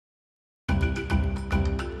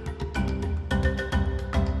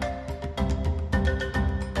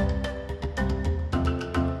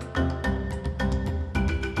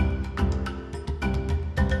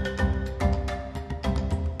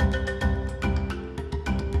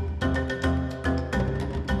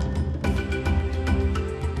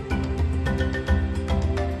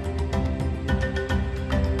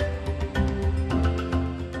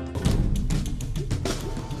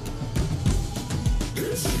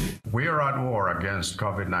We are at war against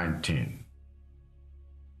COVID-19.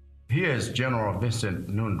 Here is General Vincent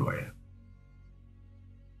Nundwe,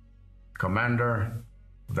 Commander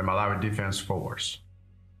of the Malawi Defense Force,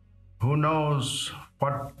 who knows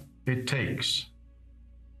what it takes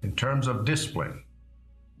in terms of discipline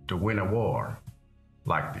to win a war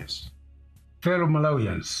like this. Fellow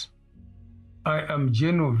Malawians, I am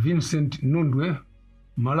General Vincent Nundwe,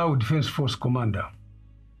 Malawi Defense Force Commander.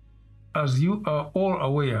 As you are all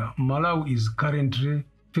aware, Malawi is currently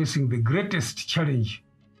facing the greatest challenge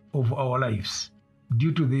of our lives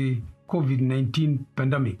due to the COVID-19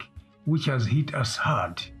 pandemic, which has hit us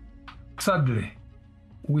hard. Sadly,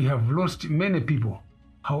 we have lost many people.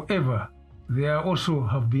 However, there also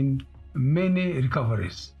have been many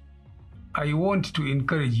recoveries. I want to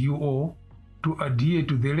encourage you all to adhere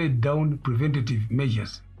to the laid down preventative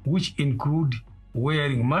measures, which include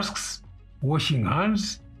wearing masks, washing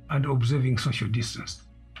hands, and observing social distance.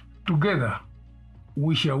 Together,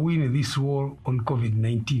 we shall win this war on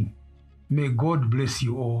COVID-19. May God bless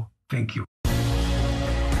you all. Thank you.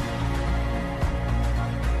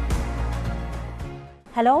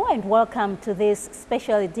 Hello and welcome to this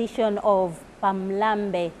special edition of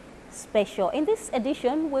Mlambe Special. In this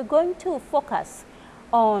edition, we're going to focus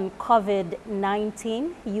on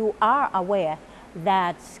COVID-19. You are aware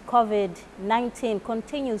that COVID-19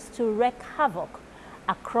 continues to wreak havoc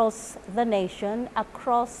across the nation,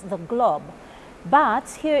 across the globe. But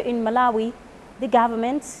here in Malawi, the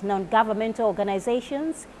government, non-governmental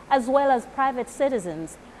organizations, as well as private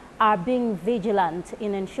citizens are being vigilant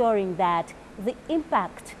in ensuring that the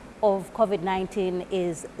impact of COVID-19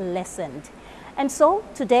 is lessened. And so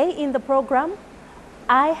today in the program,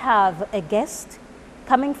 I have a guest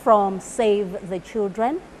coming from Save the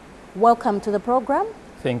Children. Welcome to the program.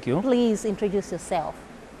 Thank you. Please introduce yourself.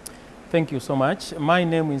 Thank you so much. My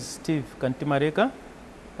name is Kamtimaleka.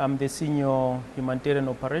 I'm the Senior Humanitarian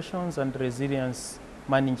Operations and Resilience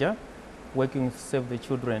Manager working with Save the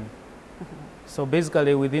Children. So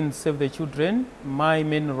basically within Save the Children, my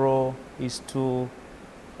main role is to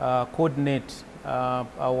coordinate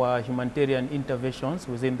our humanitarian interventions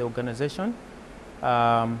within the organization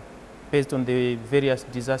based on the various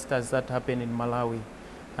disasters that happen in Malawi.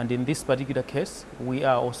 And in this particular case, we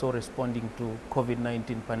are also responding to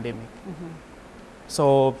COVID-19 pandemic.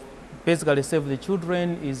 So basically Save the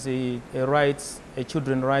Children is a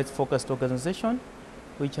children rights focused organization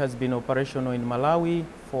which has been operational in Malawi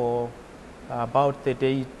for about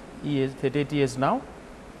 38 years now,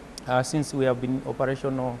 since we have been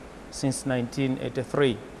operational since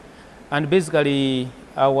 1983. And basically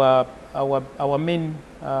our main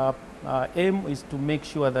aim is to make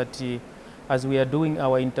sure that as we are doing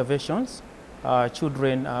our interventions,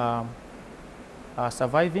 children are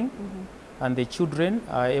surviving, and the children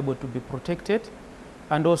are able to be protected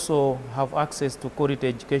and also have access to quality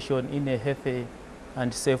education in a healthy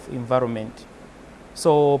and safe environment.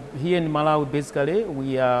 So here in Malawi, basically,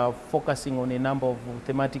 we are focusing on a number of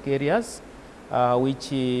thematic areas, which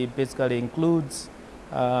basically includes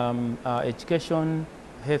education,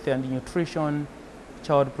 health and nutrition,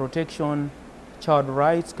 child protection, child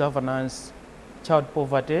rights, governance, child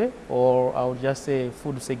poverty, or I would just say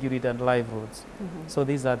food security and livelihoods. So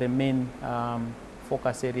these are the main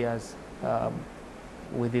focus areas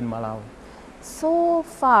within Malawi. So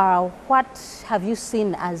far, what have you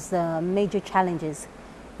seen as the major challenges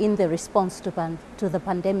in the response to the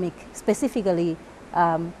pandemic, specifically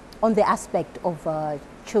on the aspect of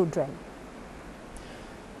children?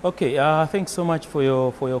 Okay, thanks so much for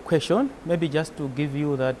your question. Maybe just to give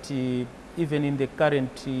you that even in the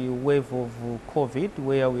current wave of COVID,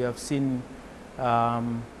 where we have seen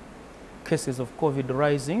cases of COVID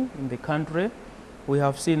rising in the country, we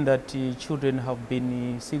have seen that children have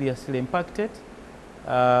been seriously impacted.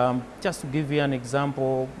 Just to give you an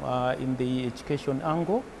example, in the education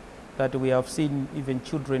angle, that we have seen even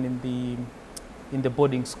children in the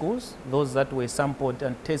boarding schools, those that were sampled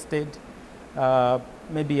and tested,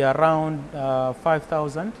 maybe around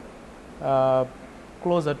 5,000,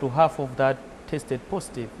 closer to half of that tested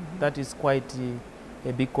positive. That is quite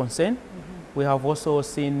a big concern. We have also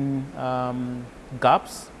seen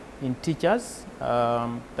gaps in teachers,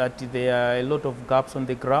 that there are a lot of gaps on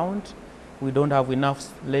the ground. We don't have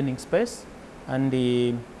enough learning space, and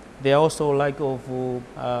there are also lack of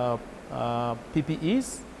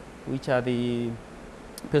PPEs, which are the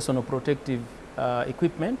personal protective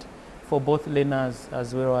equipment for both learners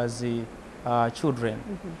as well as the children.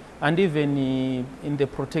 And even in the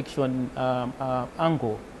protection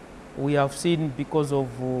angle, we have seen, because of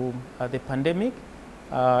the pandemic,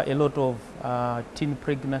 a lot of teen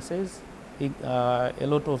pregnancies, a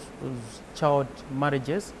lot of child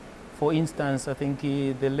marriages. For instance, I think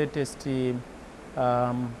the latest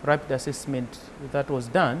rapid assessment that was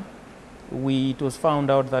done, it was found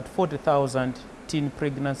out that 40,000 teen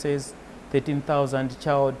pregnancies, 13,000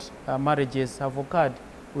 child marriages have occurred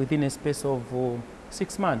within a space of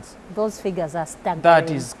 6 months. Those figures are staggering. That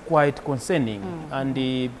is quite concerning. And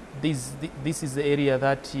this is the area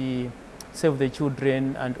that Save the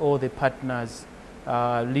Children and all the partners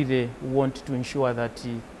really want to ensure that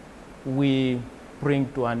we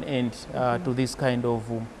bring to an end to this kind of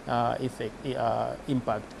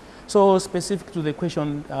impact. So specific to the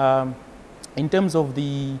question, in terms of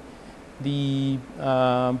the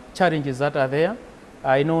challenges that are there,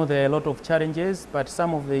 I know there are a lot of challenges, but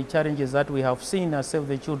some of the challenges that we have seen as Save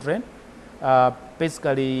the Children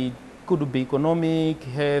basically could be economic,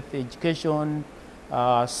 health, education,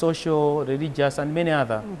 social, religious, and many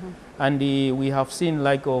other. And we have seen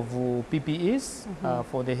like of PPEs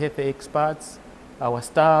for the health experts, our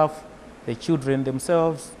staff, the children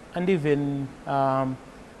themselves, and even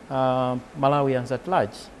Malawians at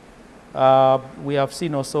large. We have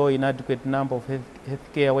seen also inadequate number of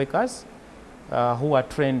healthcare workers who are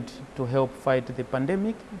trained to help fight the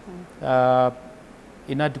pandemic,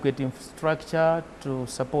 inadequate infrastructure to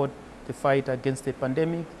support the fight against the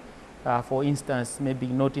pandemic. For instance, maybe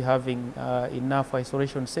not having enough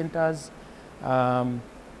isolation centers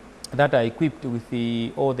that are equipped with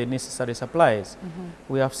all the necessary supplies.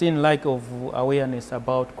 We have seen lack of awareness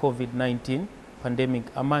about COVID-19 pandemic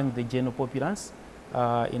among the general populace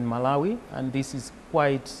in Malawi, and this is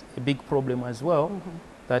quite a big problem as well,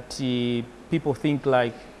 that people think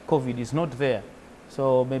like COVID is not there.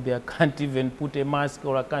 So maybe I can't even put a mask,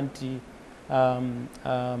 or I can't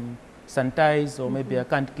sanitize, or maybe I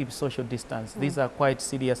can't keep social distance. These are quite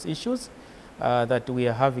serious issues that we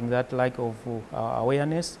are having, that lack of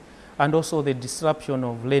awareness. And also the disruption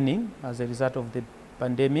of learning as a result of the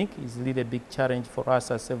pandemic is really a big challenge for us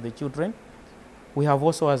as Save the Children. We have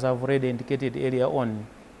also, as I've already indicated earlier on,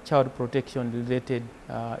 child protection related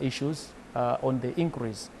issues on the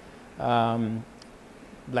increase,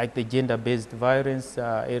 like the gender-based violence,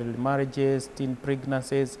 early marriages, teen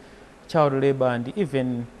pregnancies, child labor, and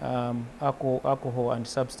even alcohol and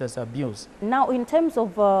substance abuse. Now, in terms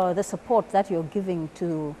of the support that you're giving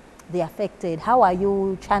to the affected, how are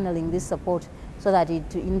you channeling this support so that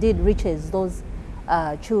it indeed reaches those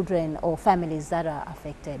children or families that are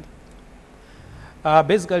affected?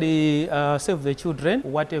 Basically, Save the Children,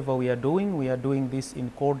 whatever we are doing this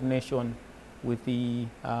in coordination with the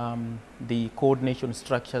coordination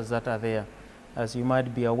structures that are there. As you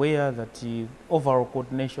might be aware, that the overall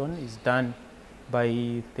coordination is done by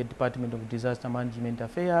the Department of Disaster Management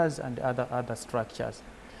Affairs and other structures.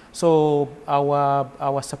 So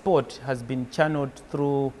our support has been channeled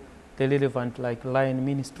through the relevant line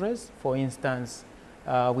ministries. For instance,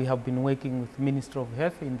 we have been working with Ministry of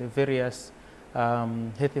Health in the various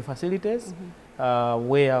health facilities,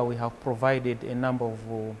 where we have provided a number of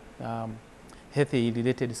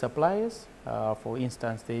health-related supplies. For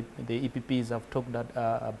instance, the EPPs I've talked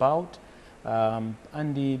about,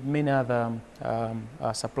 and the many other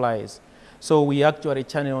supplies. So we actually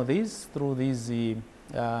channel these through these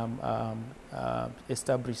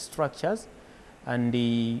established structures, and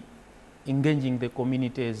engaging the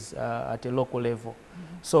communities at a local level.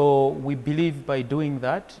 So we believe by doing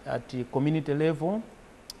that at the community level,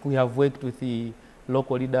 we have worked with the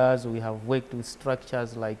local leaders, we have worked with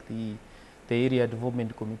structures like the area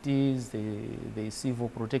development committees, the civil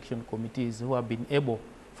protection committees, who have been able,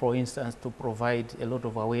 for instance, to provide a lot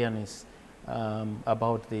of awareness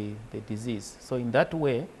about the disease. So in that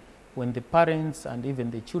way, when the parents and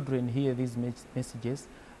even the children hear these messages,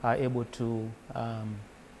 are able to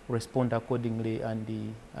respond accordingly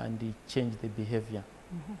and change the behavior.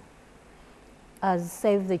 As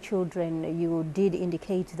Save the Children, you did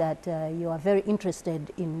indicate that you are very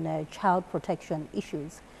interested in child protection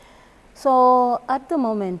issues. So at the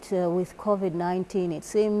moment with COVID-19, it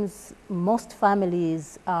seems most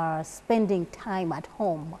families are spending time at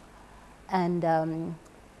home, and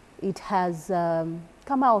it has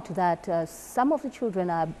come out that some of the children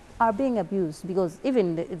are being abused, because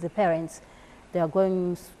even the parents, they are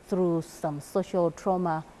going through some social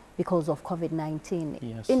trauma because of COVID-19.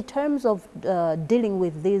 Yes. In terms of dealing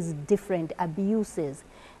with these different abuses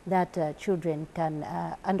that children can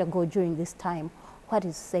undergo during this time, what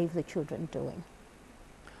is Save the Children doing?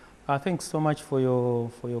 Thanks so much for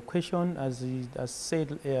your question. As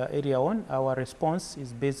said earlier on, our response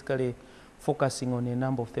is basically focusing on a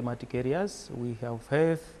number of thematic areas. We have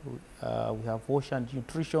health, we have wash and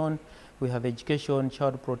nutrition, we have education,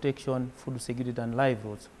 child protection, food security, and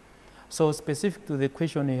livelihoods. So specific to the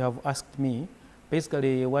question you have asked me,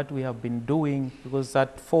 basically what we have been doing, because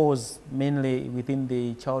that falls mainly within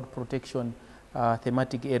the child protection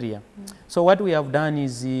thematic area. So what we have done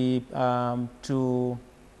is to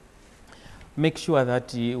make sure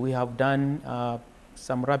that we have done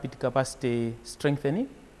some rapid capacity strengthening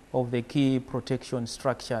of the key protection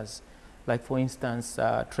structures. Like for instance,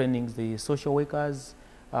 training the social workers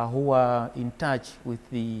who are in touch with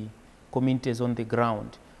the communities on the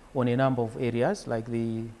ground on a number of areas, like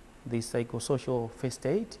the psychosocial first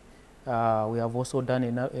aid. We have also done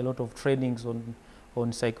a lot of trainings on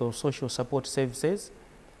psychosocial support services,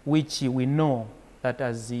 which we know that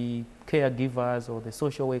as the caregivers or the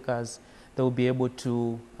social workers, they will be able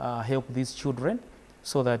to help these children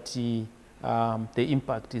so that the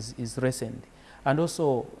impact is lessened. And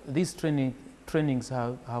also these trainings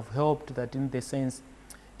have helped that in the sense,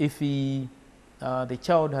 if the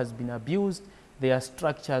child has been abused, there are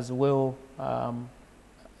structures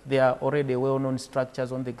they are already well-known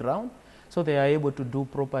structures on the ground, so they are able to do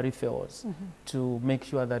proper referrals to make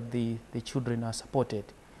sure that the children are supported.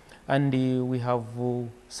 And we have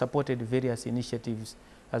supported various initiatives,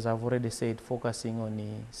 as I've already said, focusing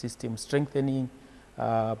on system strengthening,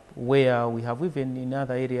 where we have even in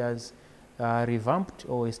other areas revamped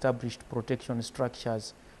or established protection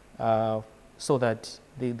structures so that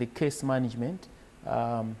the case management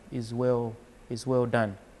is well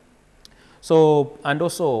done. So, and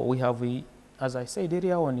also we have, as I said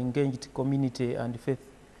earlier, on engaged community and faith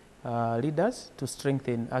leaders to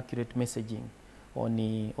strengthen accurate messaging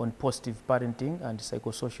on positive parenting and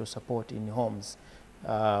psychosocial support in homes.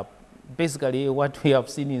 Basically, what we have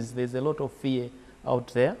seen is there's a lot of fear out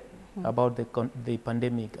there about the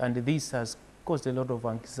pandemic, and this has caused a lot of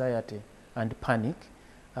anxiety and panic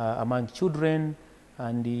among children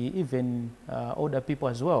and even older people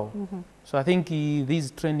as well. So I think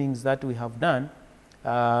these trainings that we have done, they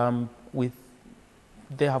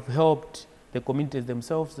have helped the communities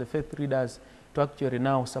themselves, the faith leaders, to actually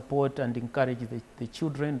now support and encourage the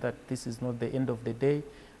children that this is not the end of the day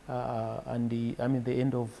and the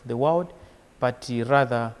end of the world, but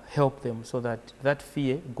rather help them so that that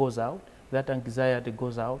fear goes out, that anxiety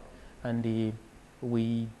goes out, and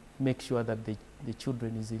we make sure that the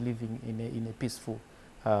children is living in a peaceful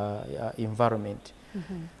environment.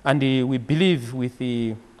 And we believe with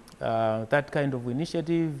that kind of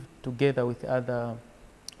initiative, together with other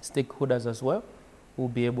stakeholders as well, we'll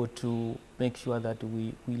be able to make sure that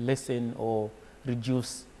we lessen or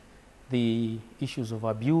reduce the issues of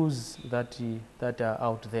abuse that are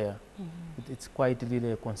out there. It's quite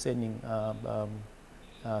really a concerning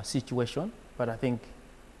situation, but I think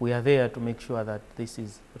we are there to make sure that this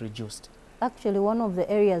is reduced. Actually, one of the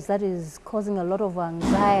areas that is causing a lot of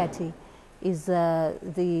anxiety is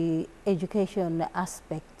the education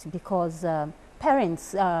aspect, because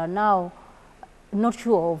parents are now not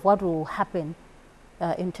sure of what will happen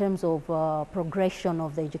in terms of progression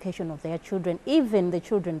of the education of their children. Even the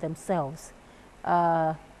children themselves,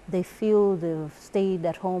 they feel they've stayed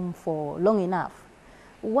at home for long enough.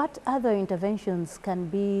 What other interventions can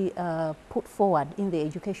be put forward in the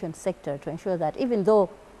education sector to ensure that even though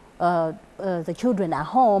the children are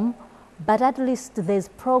home, but at least there's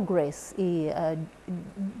progress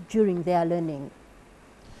during their learning?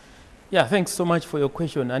 Yeah, thanks so much for your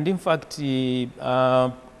question. And in fact,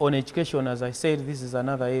 on education, as I said, this is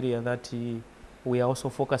another area that we are also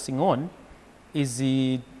focusing on, is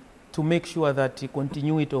to make sure that the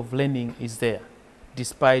continuity of learning is there,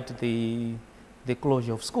 despite the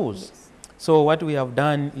closure of schools. Yes. So what we have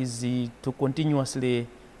done is to continuously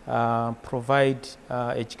provide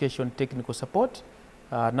education technical support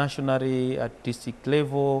nationally, at district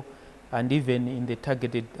level, and even in the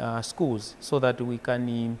targeted schools, so that we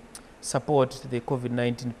can support the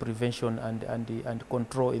COVID-19 prevention and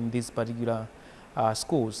control in these particular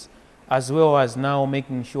schools, as well as now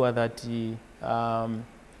making sure that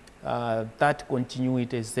that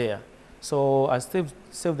continuity is there. So as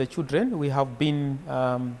Save the Children, we have been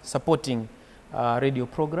supporting radio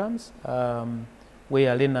programs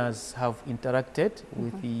where learners have interacted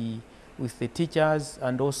with the teachers,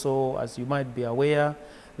 and also, as you might be aware,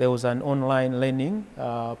 there was an online learning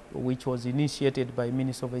which was initiated by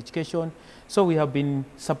Ministry of Education. So we have been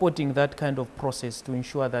supporting that kind of process to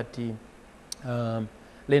ensure that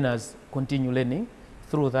learners continue learning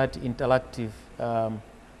through that interactive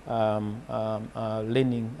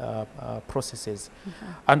learning processes.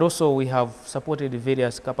 And also we have supported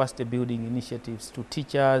various capacity building initiatives to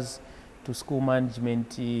teachers, to school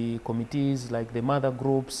management committees like the mother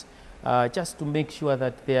groups, just to make sure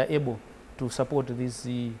that they are able to support these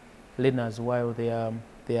learners while they are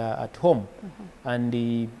at home. And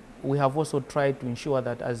we have also tried to ensure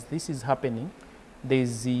that as this is happening,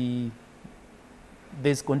 there's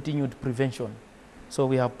continued prevention. So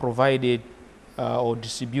we have provided or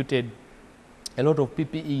distributed a lot of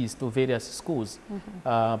PPEs to various schools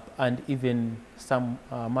and even some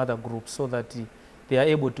mother groups, so that they are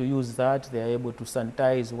able to use that, they are able to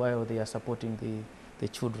sanitize while they are supporting the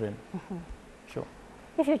children. Sure.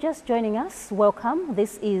 If you're just joining us, welcome.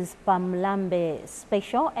 This is Mlambe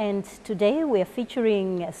Special, and today we are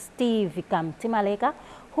featuring Steve Kamtimaleka,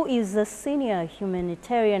 who is the Senior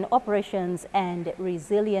Humanitarian Operations and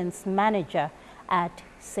Resilience Manager at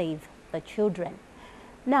Save the Children.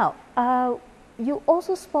 Now, you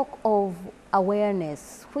also spoke of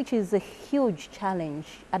awareness, which is a huge challenge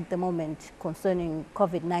at the moment concerning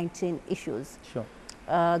COVID-19 issues. Sure.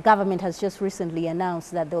 Government has just recently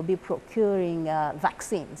announced that they'll be procuring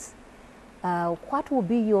vaccines. What will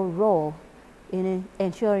be your role in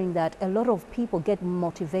ensuring that a lot of people get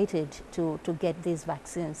motivated to get these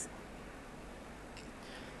vaccines?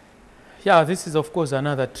 Yeah, this is of course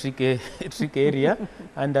another tricky area,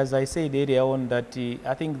 and as I said earlier on, that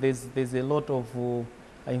I think there's a lot of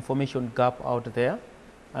information gap out there,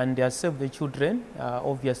 and as Save the Children,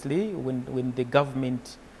 obviously when the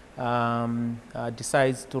government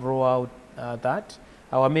decides to roll out that,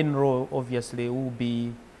 our main role obviously will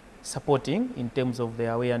be supporting in terms of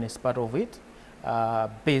the awareness part of it,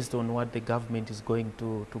 based on what the government is going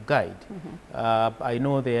to guide. I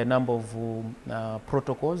know there are a number of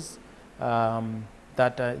protocols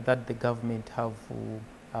that the government have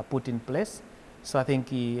put in place. So I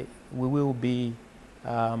think we will be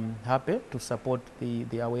happy to support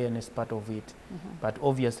the awareness part of it. But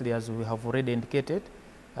obviously, as we have already indicated,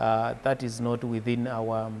 that is not within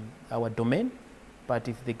our domain. But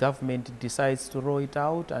if the government decides to roll it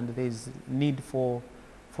out and there is need for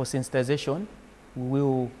sensitization, we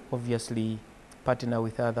will obviously partner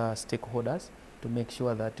with other stakeholders to make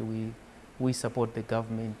sure that we support the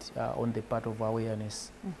government on the part of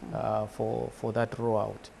awareness for that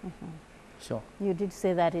rollout. Sure. You did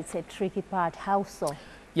say that it's a tricky part. How so?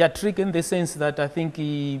 Yeah, tricky in the sense that I think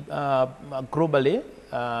globally,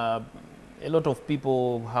 a lot of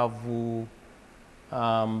people have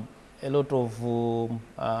a lot of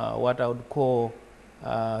what I would call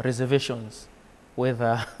reservations,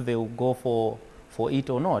 whether they will go for it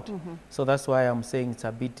or not. So that's why I'm saying it's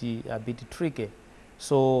a bit tricky.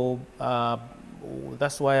 So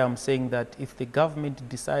that's why I'm saying that if the government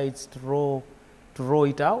decides to roll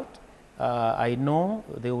it out, I know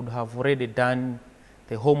they would have already done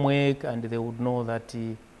the homework, and they would know that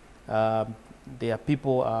their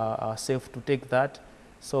people are safe to take that.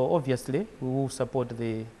 So obviously we will support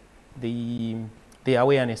the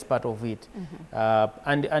awareness part of it.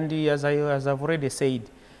 And as I've already said,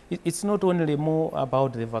 it's not only more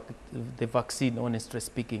about the vaccine, honestly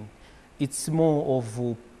speaking. It's more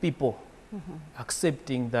of people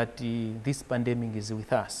accepting that this pandemic is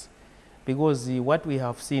with us. Because what we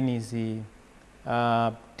have seen is,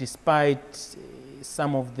 despite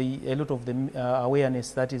a lot of the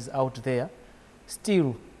awareness that is out there,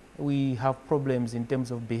 still we have problems in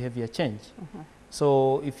terms of behavior change.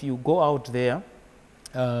 So if you go out there,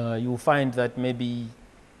 you find that maybe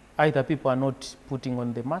either people are not putting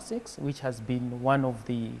on the masks, which has been one of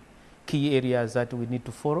the key areas that we need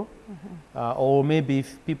to follow, or maybe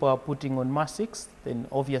if people are putting on masks, then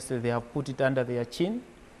obviously they have put it under their chin.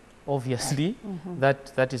 Obviously,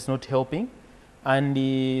 that is not helping, and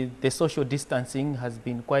the social distancing has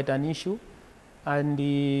been quite an issue, and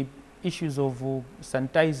the issues of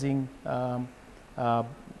sanitizing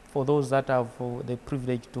for those that have the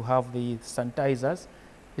privilege to have the sanitizers,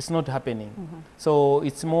 it's not happening. So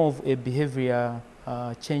it's more of a behavior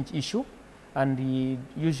change issue. And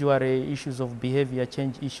usually issues of behavior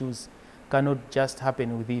change issues cannot just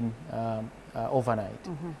happen within overnight.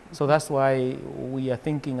 So that's why we are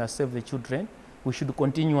thinking as Save the Children, we should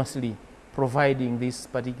continuously providing this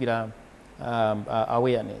particular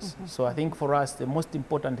awareness. So I think for us, the most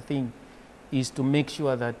important thing is to make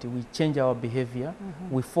sure that we change our behavior.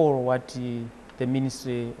 We follow what the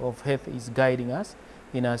Ministry of Health is guiding us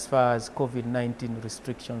in as far as COVID-19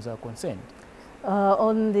 restrictions are concerned.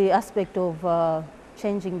 On the aspect of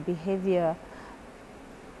changing behavior,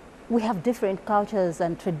 we have different cultures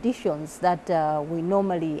and traditions that we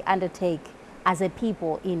normally undertake as a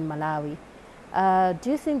people in Malawi. Do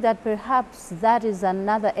you think that perhaps that is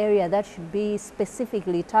another area that should be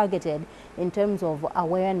specifically targeted in terms of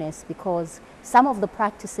awareness, because some of the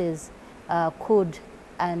practices could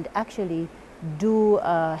and actually do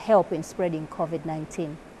help in spreading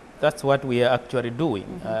COVID-19? That's what we are actually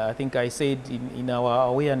doing. I think I said in our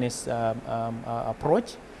awareness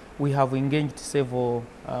approach, we have engaged several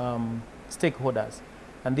stakeholders.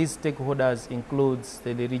 And these stakeholders includes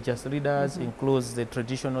the religious leaders, includes the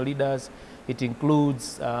traditional leaders, it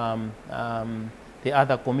includes the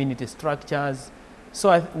other community structures.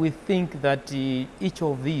 So we think that each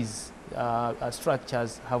of these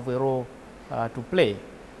structures have a role to play.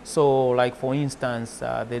 So like for instance,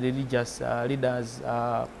 the religious leaders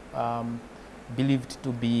are believed to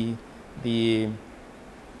be the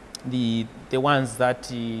ones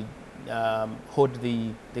that hold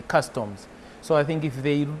the customs. So I think if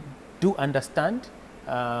they do understand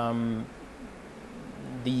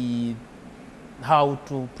how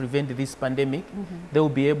to prevent this pandemic, they will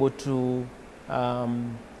be able to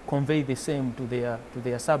convey the same to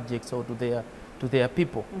their subjects or to their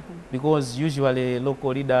people, because usually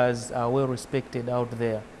local leaders are well respected out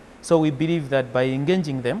there. So we believe that by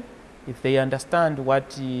engaging them, if they understand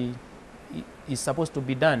what is supposed to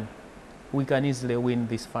be done, we can easily win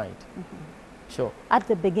this fight. Sure. At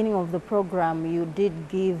the beginning of the program, you did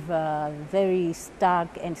give very stark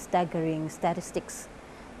and staggering statistics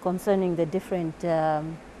concerning the different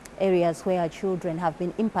areas where children have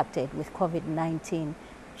been impacted with COVID-19,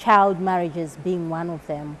 child marriages being one of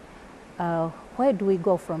them. Where do we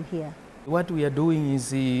go from here? What we are doing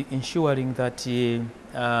is ensuring that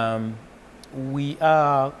we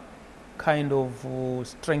are kind of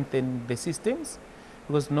strengthening the systems,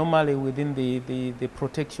 because normally within the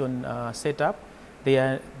protection setup,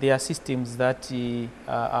 there are systems that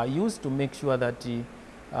are used to make sure that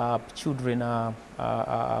children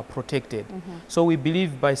are protected. So we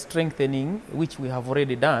believe by strengthening, which we have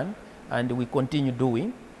already done and we continue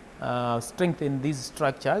doing, strengthen these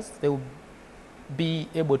structures, they will be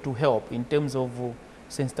able to help in terms of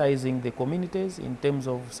sensitizing the communities, in terms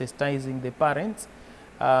of sensitizing the parents.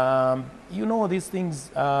 You know, these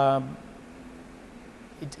things,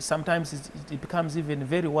 sometimes it becomes even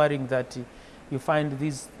very worrying that you find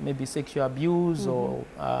these maybe sexual abuse or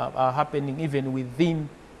are happening even within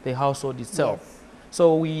the household itself. Yes.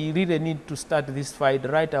 So we really need to start this fight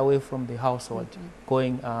right away from the household,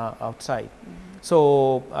 going outside.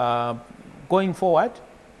 So going forward,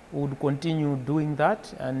 we would continue doing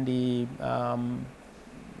that, and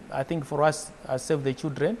I think for us as Save the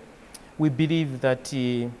Children, we believe that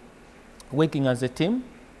working as a team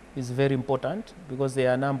is very important, because there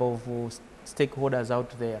are a number of stakeholders out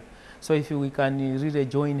there. So if we can really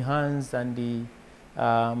join hands and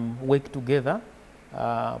work together,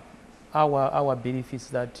 our belief is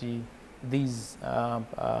that these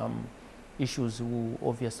issues will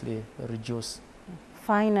obviously reduce.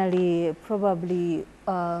 Finally, probably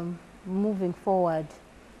moving forward,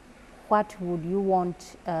 what would you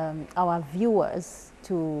want our viewers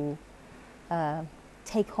to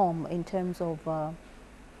take home in terms of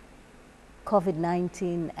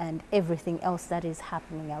COVID-19 and everything else that is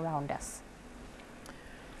happening around us?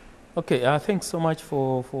 Okay, thanks so much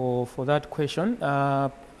for that question.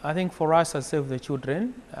 I think for us as Save the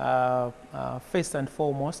Children, first and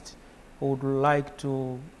foremost, we would like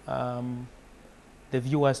to the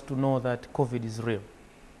viewers to know that COVID is real.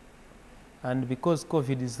 And because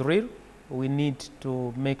COVID is real, we need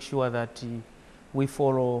to make sure that we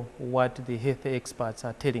follow what the health experts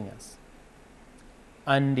are telling us.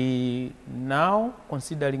 And now,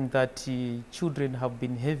 considering that children have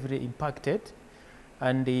been heavily impacted,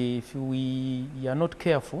 and if we are not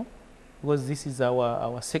careful, because this is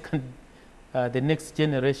our second, the next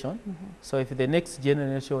generation, so if the next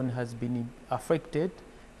generation has been affected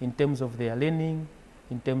in terms of their learning,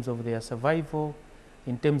 in terms of their survival,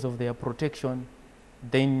 in terms of their protection,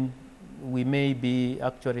 then we may be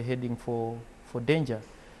actually heading for danger.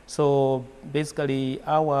 So basically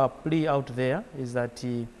our plea out there is that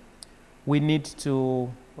we need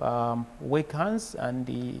to work hands and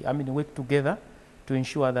work together to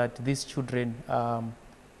ensure that these children are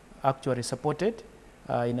actually supported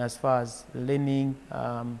in as far as learning,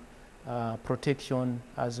 protection,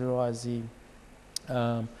 as well as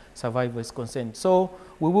survival is concerned. So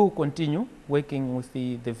we will continue working with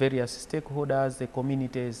the various stakeholders, the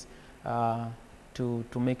communities,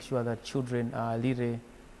 to make sure that children are really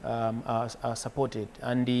are supported.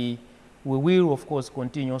 And we will, of course,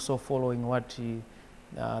 continue also following what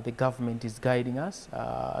the government is guiding us.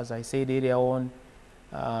 As I said earlier on,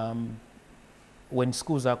 when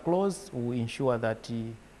schools are closed, we ensure that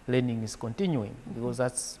learning is continuing, because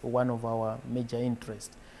that's one of our major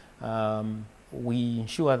interests. We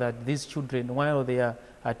ensure that these children, while they are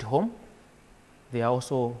at home, they are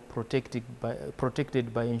also protected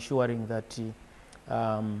by ensuring that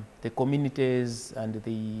the communities and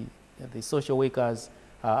the social workers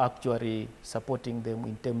are actually supporting them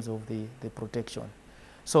in terms of the protection.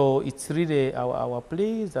 So it's really our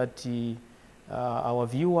plea that our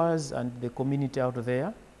viewers and the community out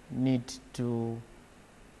there need to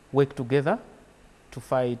work together to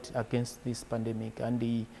fight against this pandemic.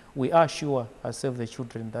 And we are sure as Save the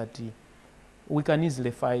Children that we can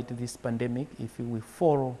easily fight this pandemic if we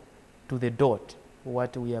follow to the dot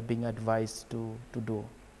what we are being advised to do.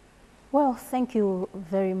 Well, thank you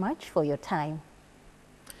very much for your time.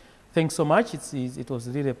 Thanks so much. It was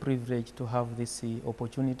really a privilege to have this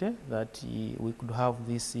opportunity that we could have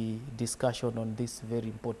this discussion on this very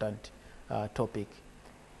important topic.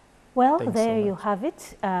 Well, Thanks there so you much. have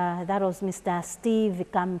it. That was Mr. Steve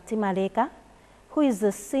Kamtimaleka, who is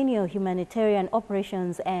the Senior Humanitarian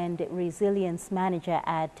Operations and Resilience Manager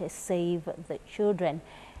at Save the Children,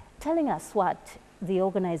 telling us what the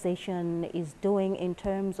organization is doing in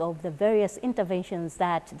terms of the various interventions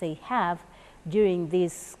that they have during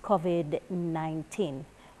this COVID-19.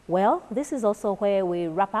 Well, this is also where we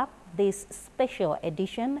wrap up this special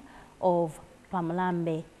edition of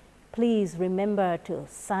Mlambe. Please remember to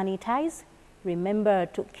sanitize, remember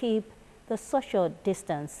to keep the social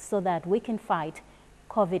distance so that we can fight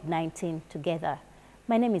COVID-19 together.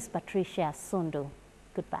 My name is Patricia Sundu.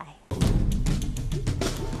 Goodbye.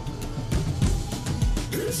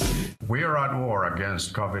 We are at war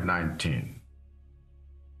against COVID-19.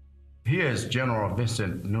 Here is General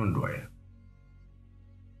Vincent Nundwe,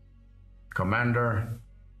 Commander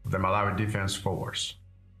of the Malawi Defense Force,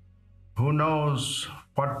 who knows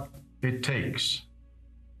what it takes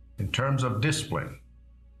in terms of discipline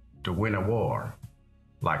to win a war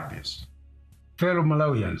like this. Fellow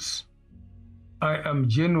Malawians, I am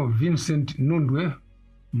General Vincent Nundwe,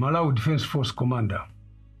 Malawi Defense Force Commander.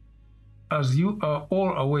 As you are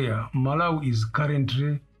all aware, Malawi is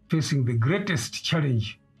currently facing the greatest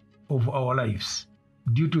challenge of our lives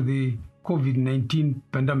due to the COVID-19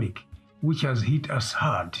 pandemic, which has hit us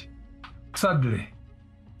hard. Sadly,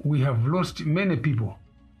 we have lost many people.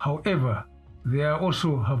 However, there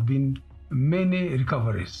also have been many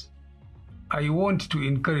recoveries. I want to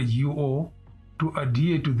encourage you all to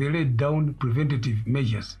adhere to the laid down preventative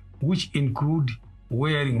measures, which include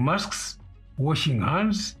wearing masks, washing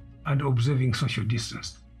hands, and observing social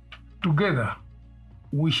distance. Together,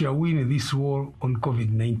 we shall win this war on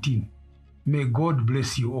COVID-19. May God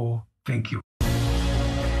bless you all. Thank you.